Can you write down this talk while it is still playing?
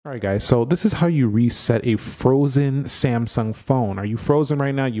All right, guys, so this is how you reset a frozen Samsung phone. Are you frozen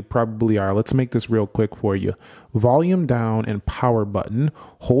right now? You probably are. Let's make this real quick for you. Volume down and power button.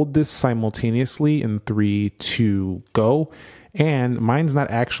 Hold this simultaneously in 3, 2, go. And mine's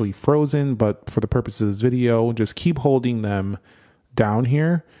not actually frozen, but for the purpose of this video, just keep holding them down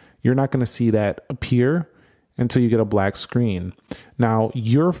here. You're not going to see that appear until you get a black screen. Now,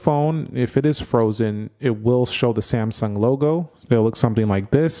 your phone, if it is frozen, it will show the Samsung logo. It'll look something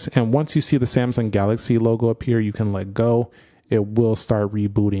like this. And once you see the Samsung Galaxy logo appear, you can let go. It will start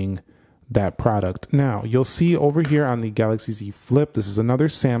rebooting that product. Now, you'll see over here on the Galaxy Z Flip, this is another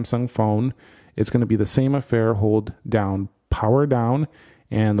Samsung phone. It's going to be the same affair. Hold down, power down,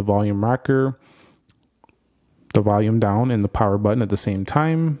 and the volume rocker, the volume down, and the power button at the same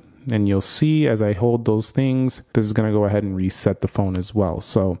time. And you'll see as I hold those things, this is going to go ahead and reset the phone as well.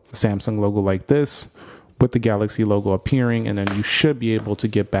 So the Samsung logo like this with the Galaxy logo appearing, and then you should be able to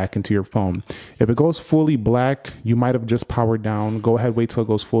get back into your phone. If it goes fully black, you might have just powered down. Go ahead, wait till it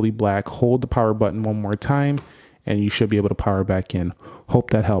goes fully black. Hold the power button one more time, and you should be able to power back in.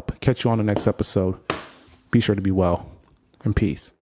 Hope that helped. Catch you on the next episode. Be sure to be well, and peace.